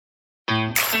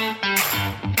RC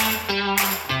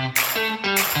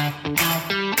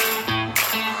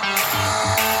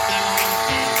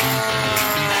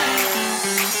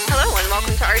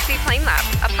Plane Lab,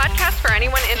 a podcast for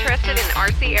anyone interested in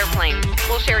RC airplanes.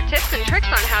 We'll share tips and tricks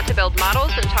on how to build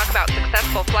models and talk about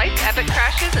successful flights, epic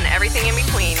crashes, and everything in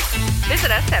between.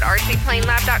 Visit us at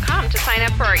rcplanelab.com to sign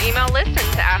up for our email list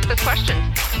and to ask us questions.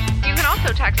 You can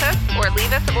also text us or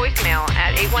leave us a voicemail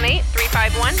at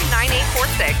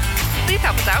 818-351-9846. Please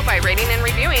help us out by rating and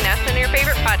reviewing us in your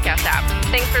favorite podcast app.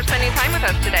 Thanks for spending time with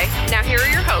us today. Now here are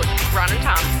your hosts, Ron and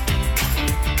Tom.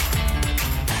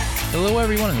 Hello,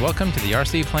 everyone, and welcome to the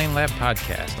RC Plane Lab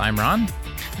podcast. I'm Ron.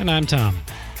 And I'm Tom.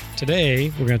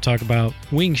 Today, we're going to talk about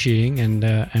wing sheeting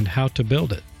and how to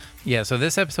build it. Yeah, so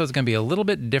this episode is going to be a little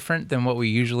bit different than what we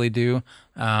usually do.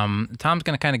 Tom's going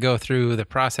to kind of go through the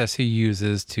process he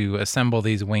uses to assemble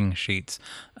these wing sheets.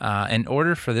 In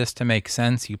order for this to make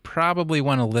sense, you probably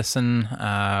want to listen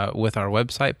with our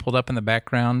website pulled up in the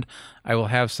background. I will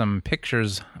have some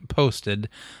pictures posted,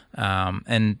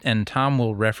 and Tom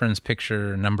will reference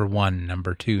picture number 1,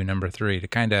 number 2, number 3 to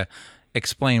kind of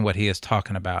explain what he is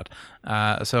talking about.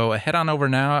 So head on over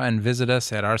now and visit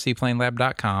us at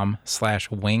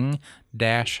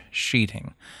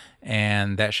rcplanelab.com/wing-sheeting,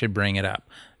 and that should bring it up.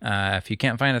 If you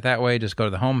can't find it that way, just go to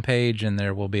the home page, and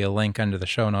there will be a link under the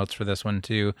show notes for this one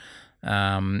too.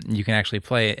 You can actually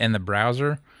play it in the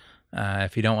browser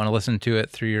if you don't want to listen to it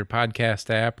through your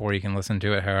podcast app, or you can listen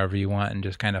to it however you want and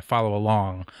just kind of follow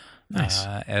along. Nice.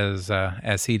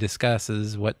 As he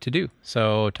discusses what to do.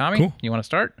 So, Tommy, cool. You want to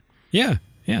start? Yeah.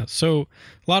 So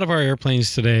a lot of our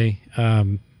airplanes today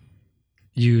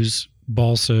use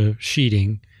balsa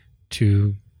sheeting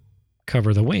to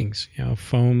cover the wings. You know,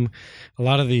 foam. A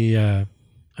lot of the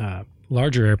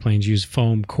larger airplanes use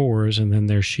foam cores, and then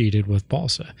they're sheeted with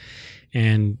balsa.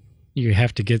 And you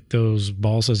have to get those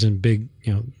balsas in big,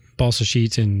 balsa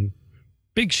sheets in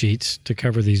big sheets to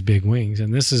cover these big wings.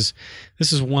 And this is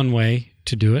one way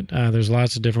to do it. There's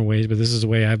lots of different ways, but this is the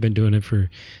way I've been doing it for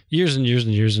years and years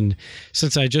and years. And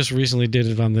since I just recently did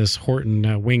it on this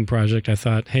Horton wing project, I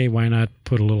thought, hey, why not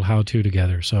put a little how-to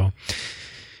together? So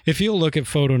if you'll look at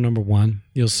photo number 1,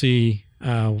 you'll see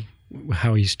how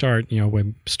you start.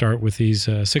 We start with these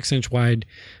 6-inch wide.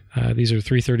 These are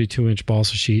 332-inch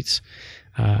balsa sheets,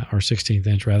 or 16th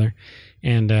inch rather.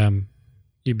 And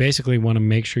you basically want to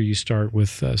make sure you start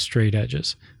with straight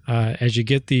edges. As you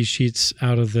get these sheets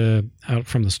out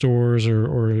from the stores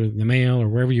or the mail or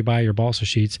wherever you buy your balsa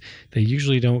sheets, they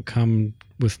usually don't come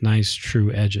with nice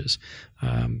true edges.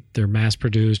 They're mass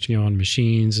produced, on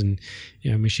machines, and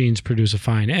machines produce a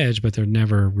fine edge, but they're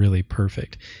never really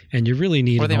perfect. And you really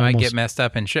need, or they might get messed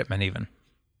up in shipment even.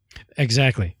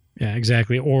 Exactly. Yeah,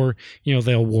 exactly. Or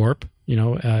they'll warp.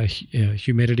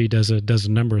 Humidity does a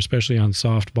number, especially on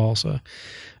soft balsa.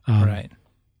 Right.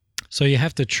 So you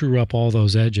have to true up all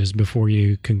those edges before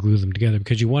you can glue them together,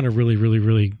 because you want a really, really,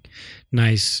 really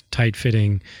nice,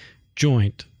 tight-fitting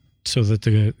joint so that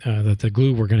the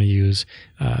glue we're going to use,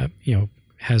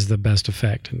 has the best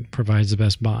effect and provides the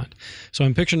best bond. So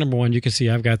in picture number 1, you can see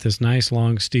I've got this nice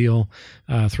long steel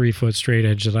 3-foot straight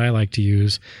edge that I like to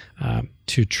use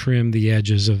to trim the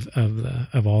edges of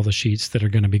all the sheets that are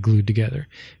going to be glued together.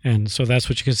 And so that's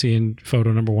what you can see in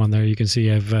photo number 1 there. You can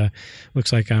see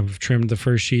looks like I've trimmed the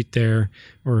first sheet there,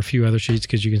 or a few other sheets,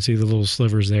 because you can see the little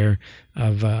slivers there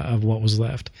of what was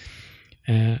left.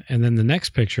 And then the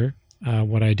next picture,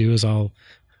 what I do is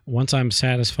once I'm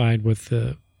satisfied with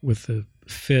the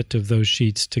fit of those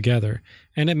sheets together,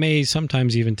 and it may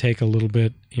sometimes even take a little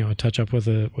bit, a touch up with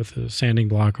a sanding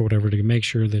block or whatever to make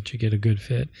sure that you get a good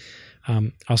fit.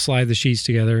 I'll slide the sheets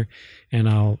together, and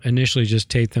I'll initially just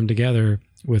tape them together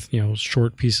with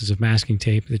short pieces of masking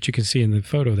tape that you can see in the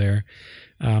photo there,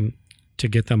 to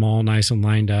get them all nice and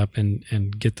lined up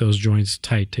and get those joints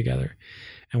tight together.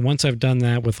 And once I've done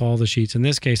that with all the sheets, in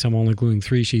this case I'm only gluing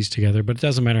 3 sheets together, but it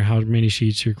doesn't matter how many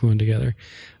sheets you're gluing together.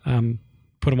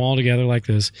 Put them all together like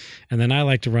this, and then I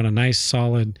like to run a nice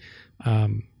solid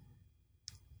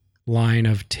line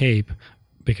of tape,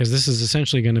 because this is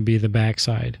essentially going to be the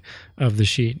backside of the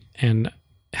sheet. And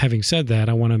having said that,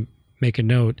 I want to make a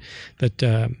note that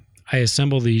I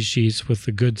assemble these sheets with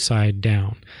the good side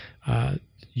down.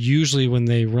 Usually when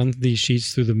they run these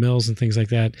sheets through the mills and things like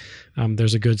that,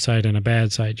 there's a good side and a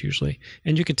bad side usually.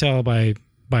 And you can tell by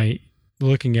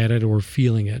looking at it or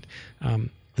feeling it.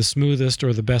 The smoothest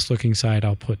or the best looking side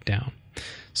I'll put down.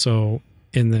 So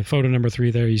in the photo number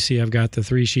 3 there, you see I've got the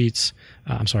 4 sheets,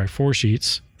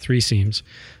 3 seams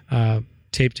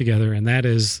taped together, and that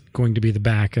is going to be the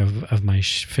back of my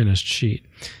finished sheet.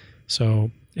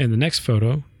 So in the next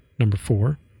photo, number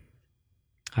 4,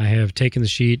 I have taken the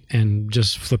sheet and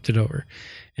just flipped it over.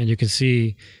 And you can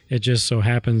see it just so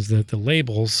happens that the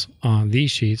labels on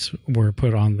these sheets were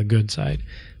put on the good side,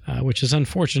 which is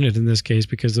unfortunate in this case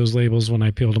because those labels, when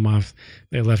I peeled them off,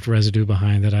 they left residue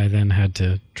behind that I then had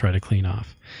to try to clean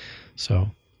off. So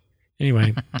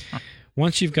anyway,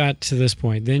 once you've got to this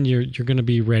point, then you're going to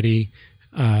be ready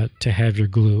to have your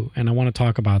glue. And I want to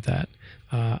talk about that.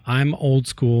 I'm old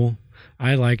school.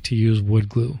 I like to use wood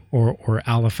glue or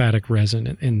aliphatic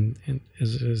resin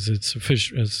as its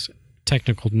official, as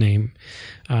technical name.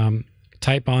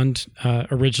 Titebond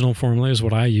original formula is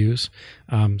what I use.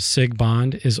 Sig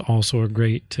Bond is also a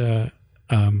great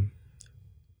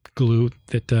glue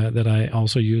that I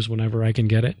also use whenever I can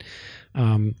get it.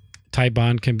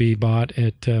 Titebond can be bought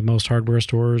at most hardware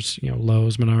stores,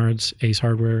 Lowe's, Menards, Ace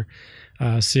Hardware.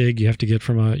 Sig, you have to get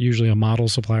from usually a model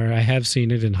supplier. I have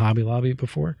seen it in Hobby Lobby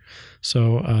before,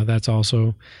 so that's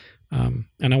also. And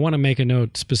I want to make a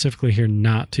note specifically here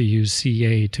not to use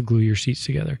CA to glue your sheets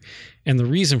together, and the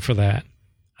reason for that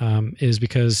is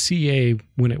because CA,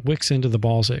 when it wicks into the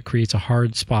balsa, it creates a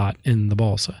hard spot in the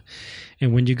balsa,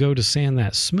 and when you go to sand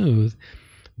that smooth,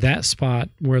 that spot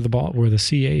where the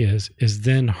CA is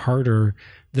then harder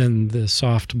than the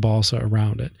soft balsa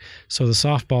around it. So the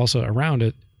soft balsa around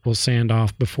it will sand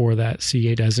off before that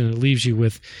CA does, and it leaves you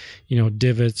with,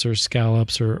 divots or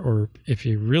scallops, or if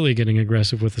you're really getting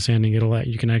aggressive with the sanding,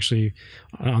 you can actually,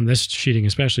 on this sheeting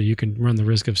especially, you can run the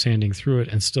risk of sanding through it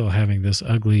and still having this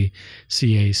ugly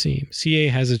CA seam. CA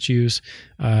has its use.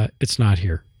 It's not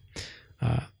here.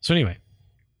 So anyway,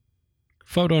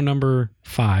 photo number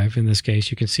 5 in this case,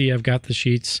 you can see I've got the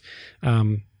sheets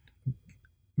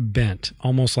bent,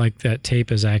 almost like that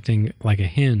tape is acting like a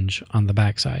hinge on the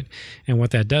backside. And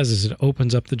what that does is it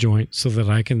opens up the joint so that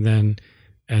I can then,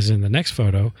 as in the next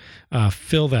photo,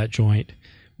 fill that joint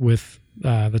with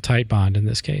the Titebond in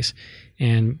this case.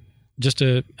 And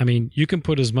you can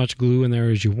put as much glue in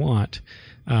there as you want.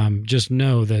 Just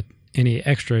know that any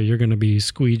extra you're going to be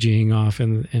squeegeeing off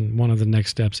in one of the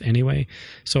next steps anyway.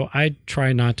 So I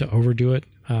try not to overdo it.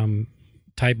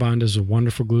 Titebond is a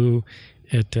wonderful glue.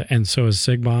 And so is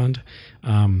Sig Bond.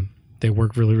 They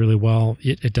work really, really well.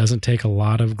 It doesn't take a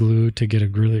lot of glue to get a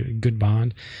really good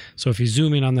bond. So if you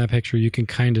zoom in on that picture, you can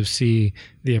kind of see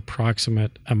the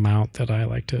approximate amount that I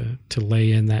like to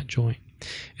lay in that joint.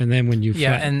 And then when you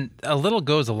and a little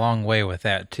goes a long way with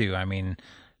that too. I mean,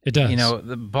 it does.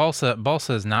 The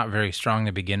balsa is not very strong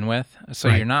to begin with, so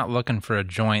Right. You're not looking for a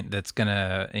joint that's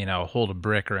gonna, hold a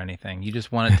brick or anything. You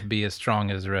just want it to be as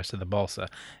strong as the rest of the balsa.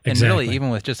 And Exactly. really,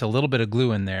 even with just a little bit of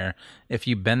glue in there, if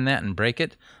you bend that and break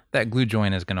it, that glue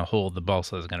joint is gonna hold. The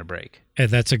balsa is gonna break.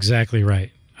 That's exactly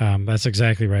right. That's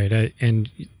exactly right. And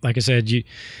like I said,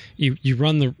 you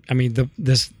run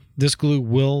this glue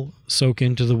will soak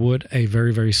into the wood a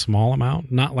very, very small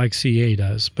amount, not like CA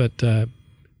does, but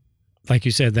like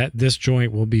you said, that this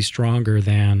joint will be stronger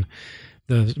than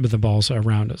the balsa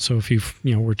around it. So if you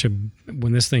were to,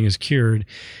 when this thing is cured,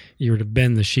 you were to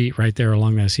bend the sheet right there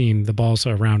along that seam, the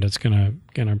balsa around it's gonna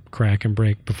crack and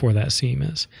break before that seam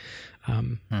is.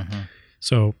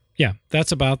 So yeah,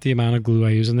 that's about the amount of glue I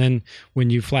use. And then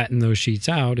when you flatten those sheets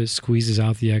out, it squeezes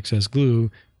out the excess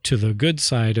glue to the good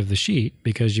side of the sheet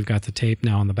because you've got the tape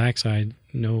now on the backside.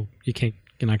 No,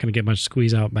 you're not going to get much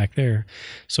squeeze out back there.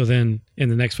 So then in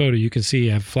the next photo, you can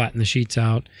see I've flattened the sheets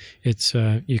out. It's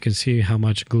you can see how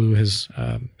much glue has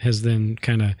then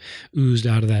kind of oozed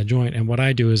out of that joint. And what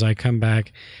I do is I come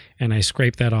back and I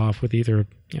scrape that off with either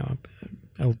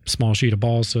a small sheet of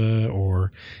balsa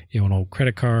or an old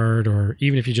credit card, or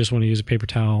even if you just want to use a paper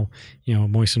towel,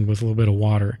 moistened with a little bit of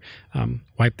water,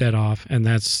 wipe that off, and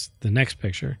that's the next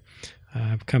picture.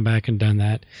 I've come back and done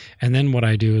that. And then what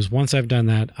I do is once I've done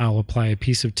that, I'll apply a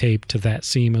piece of tape to that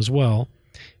seam as well.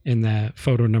 In that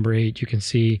photo number 8, you can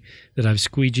see that I've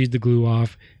squeegeed the glue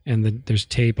off and there's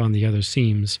tape on the other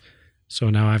seams. So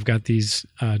now I've got these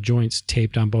joints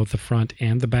taped on both the front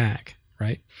and the back,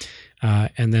 right?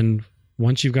 And then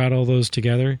once you've got all those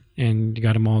together and you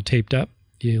got them all taped up,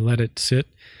 you let it sit.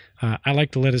 I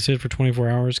like to let it sit for 24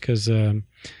 hours because the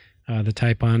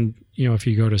Titebond, if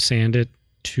you go to sand it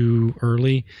too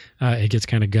early, it gets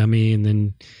kind of gummy and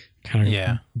then kind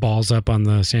of balls up on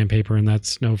the sandpaper, and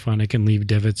that's no fun. It can leave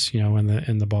divots,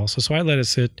 in the balsa. So I let it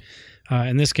sit,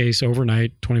 in this case,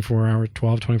 overnight, 24 hours,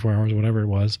 24 hours, whatever it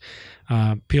was,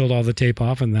 peeled all the tape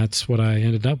off, and that's what I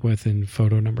ended up with in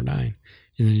photo number 9.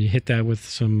 And then you hit that with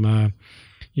some,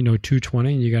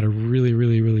 220, and you got a really,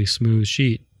 really, really smooth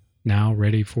sheet now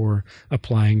ready for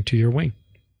applying to your wing.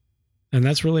 And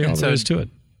that's really all there is to it.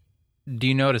 Do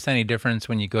you notice any difference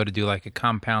when you go to do like a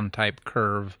compound type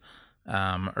curve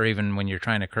or even when you're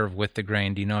trying to curve with the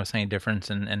grain, do you notice any difference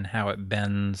in how it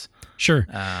bends? Sure.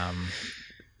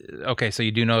 Okay, so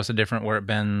you do notice a difference where it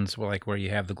bends, like where you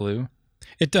have the glue?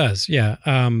 It does, yeah.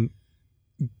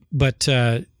 But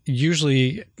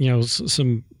usually,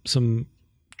 some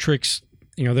tricks,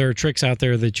 there are tricks out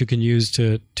there that you can use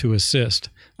to assist.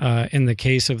 In the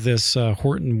case of this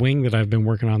Horton wing that I've been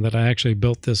working on, that I actually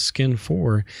built this skin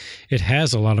for, it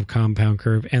has a lot of compound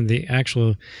curve, and the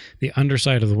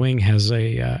underside of the wing has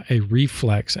a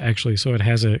reflex actually, so it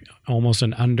has almost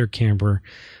an undercamber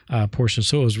portion.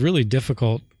 So it was really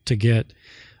difficult to get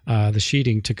the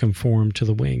sheeting to conform to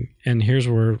the wing. And here's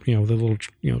where the little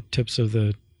tips of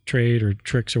the trade or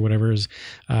tricks or whatever is.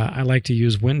 I like to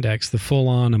use Windex, the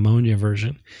full-on ammonia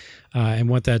version. And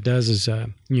what that does is,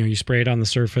 you spray it on the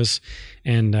surface,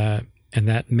 and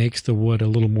that makes the wood a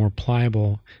little more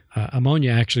pliable.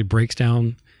 Ammonia actually breaks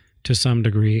down to some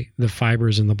degree the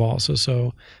fibers in the balsa.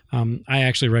 So I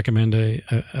actually recommend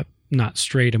a not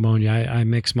straight ammonia. I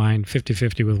mix mine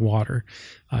 50-50 with water,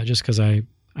 just because I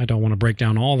don't want to break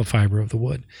down all the fiber of the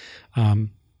wood.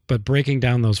 But breaking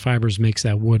down those fibers makes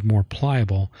that wood more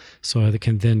pliable, so it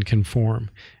can then conform,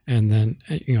 and then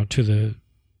to the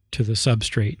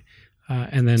substrate.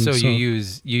 And then you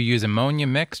use ammonia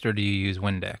mixed, or do you use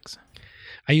Windex?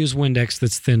 I use Windex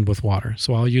that's thinned with water.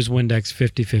 So I'll use Windex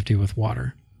 50-50 with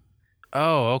water.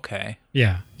 Oh, okay.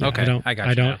 Yeah. Okay.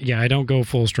 I don't go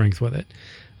full strength with it.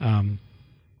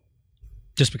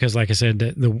 Just because, like I said,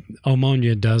 the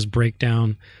ammonia does break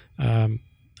down.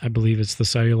 I believe it's the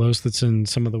cellulose that's in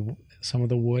some of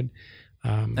the wood.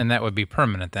 And that would be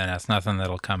permanent then. That's nothing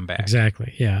that'll come back.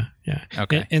 Exactly. Yeah.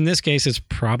 Okay. In this case, it's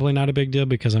probably not a big deal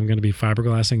because I'm going to be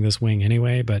fiberglassing this wing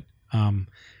anyway. But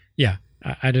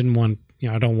I didn't want,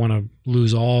 I don't want to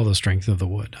lose all the strength of the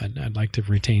wood. I'd like to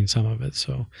retain some of it.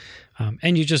 So,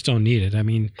 and you just don't need it. I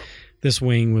mean, this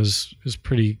wing was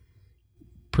pretty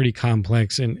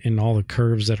complex in all the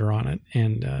curves that are on it,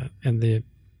 and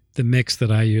the mix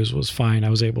that I used was fine. I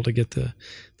was able to get the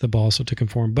balsa to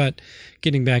conform. But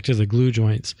getting back to the glue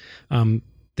joints,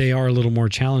 they are a little more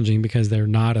challenging because they're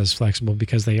not as flexible,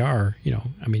 because they are,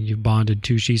 you've bonded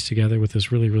two sheets together with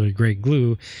this really, really great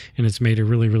glue, and it's made a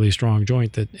really, really strong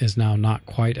joint that is now not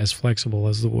quite as flexible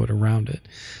as the wood around it.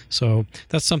 So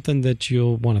that's something that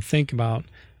you'll want to think about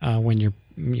when you're,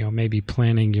 maybe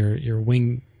planning your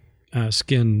wing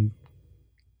skin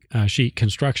sheet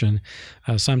construction.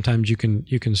 Sometimes you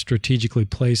can strategically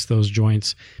place those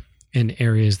joints in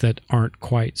areas that aren't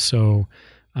quite so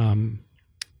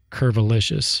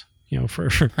curvilicious, for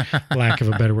lack of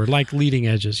a better word, like leading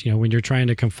edges. When you're trying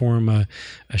to conform a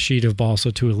sheet of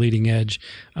balsa to a leading edge,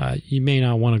 you may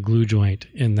not want a glue joint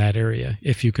in that area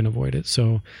if you can avoid it.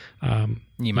 So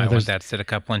you might want that to sit a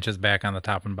couple inches back on the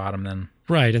top and bottom then.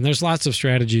 Right, and there's lots of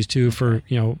strategies too for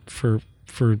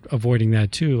avoiding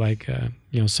that too. Like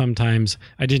sometimes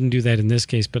I didn't do that in this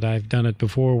case, but I've done it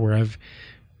before where I've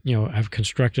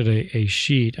constructed a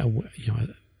sheet,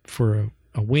 for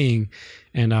a wing,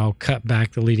 and I'll cut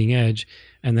back the leading edge,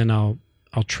 and then I'll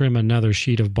trim another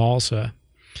sheet of balsa,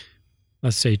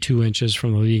 let's say 2 inches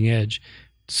from the leading edge,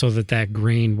 so that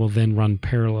grain will then run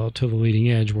parallel to the leading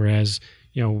edge, whereas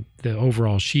the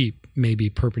overall sheet may be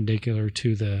perpendicular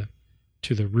to the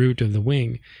root of the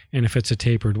wing. And if it's a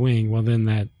tapered wing, well, then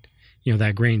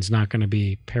that grain's not going to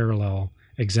be parallel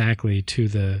exactly to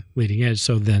the leading edge,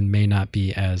 so then may not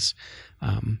be as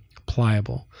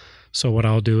pliable. So what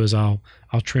I'll do is I'll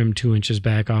trim 2 inches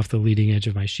back off the leading edge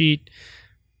of my sheet,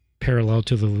 parallel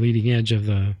to the leading edge of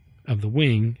the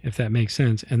wing, if that makes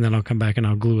sense, and then I'll come back and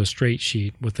I'll glue a straight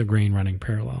sheet with the grain running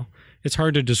parallel. It's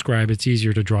hard to describe. It's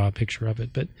easier to draw a picture of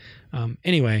it. But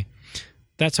anyway,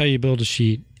 that's how you build a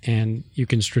sheet, and you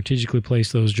can strategically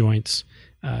place those joints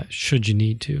should you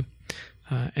need to.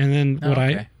 And then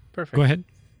perfect. Go ahead.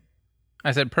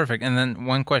 I said perfect. And then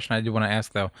one question I do want to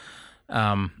ask though,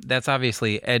 that's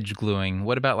obviously edge gluing.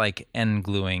 What about like end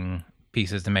gluing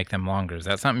pieces to make them longer? Is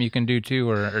that something you can do too,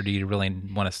 or do you really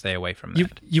want to stay away from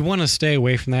that? You want to stay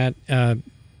away from that.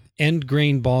 End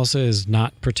grain balsa is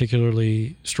not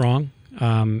particularly strong.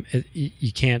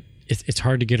 You can't. It's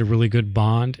hard to get a really good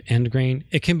bond end grain.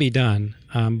 It can be done,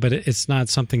 but it's not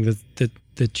something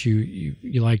that you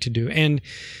like to do. And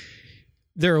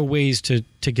there are ways to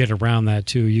get around that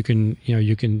too. You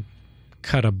can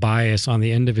cut a bias on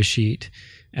the end of a sheet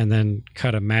and then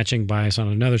cut a matching bias on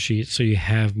another sheet, so you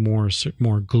have more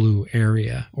glue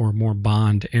area or more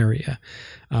bond area,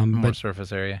 more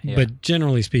surface area. Yeah. But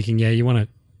generally speaking, you want to,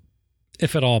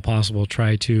 if at all possible,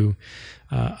 try to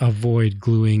avoid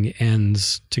gluing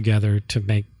ends together to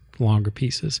make longer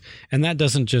pieces. And that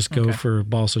doesn't just go for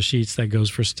balsa sheets, that goes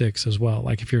for sticks as well.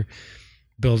 Like if you're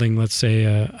building, let's say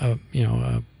a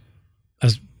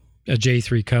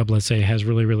J3 Cub, let's say, has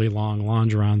really, really long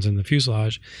longerons in the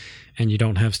fuselage, and you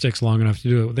don't have sticks long enough to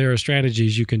do it. There are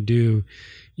strategies you can do,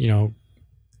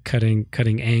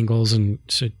 cutting angles and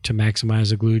to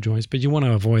maximize the glue joints, but you want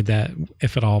to avoid that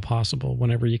if at all possible,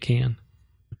 whenever you can.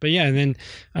 But yeah, and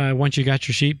then once you got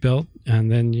your sheet built,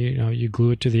 and then you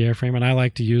glue it to the airframe, and I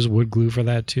like to use wood glue for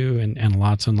that too, and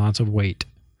lots of weight.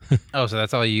 Oh, so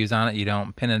that's all you use on it? You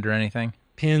don't pin it or anything?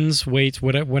 Pins, weights,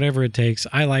 whatever it takes.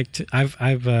 I like to.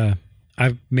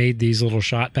 I've made these little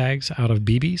shot bags out of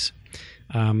BBs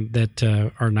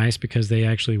that are nice because they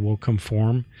actually will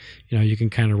conform. You can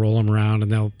kind of roll them around,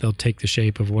 and they'll take the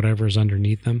shape of whatever's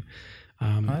underneath them.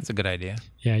 That's a good idea.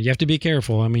 Yeah, you have to be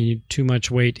careful. I mean, too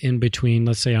much weight in between,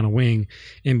 let's say on a wing,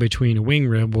 in between a wing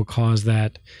rib will cause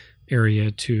that area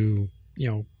to,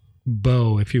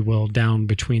 bow, if you will, down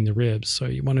between the ribs. So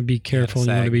you want to be careful. You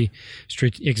want to be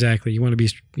exactly. You want to be,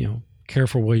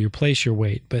 careful where you place your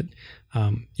weight. But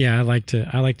I like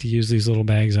to use these little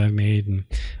bags I've made, and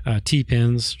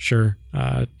T-pins, sure,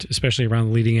 especially around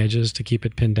the leading edges to keep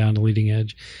it pinned down to leading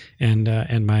edge, and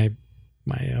my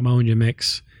ammonia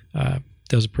mix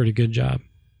does a pretty good job.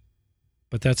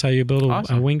 But that's how you build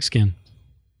a wing skin.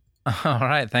 All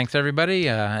right. Thanks, everybody.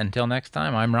 Until next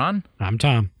time, I'm Ron. I'm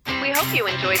Tom. We hope you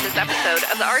enjoyed this episode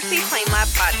of the RC Plane Lab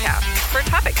podcast. For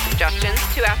topic suggestions,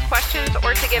 to ask questions,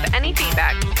 or to give any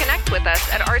feedback, connect with us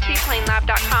at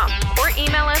rcplanelab.com or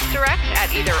email us direct at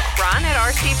either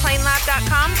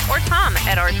ron@rcplanelab.com or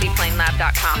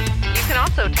tom@rcplanelab.com. You can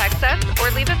also text us or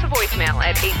leave us a voicemail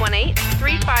at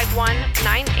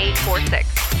 818-351-9846.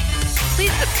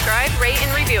 Please subscribe, rate,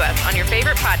 and review us on your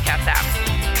favorite podcast app.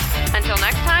 Until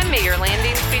next time, may your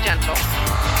landings be gentle.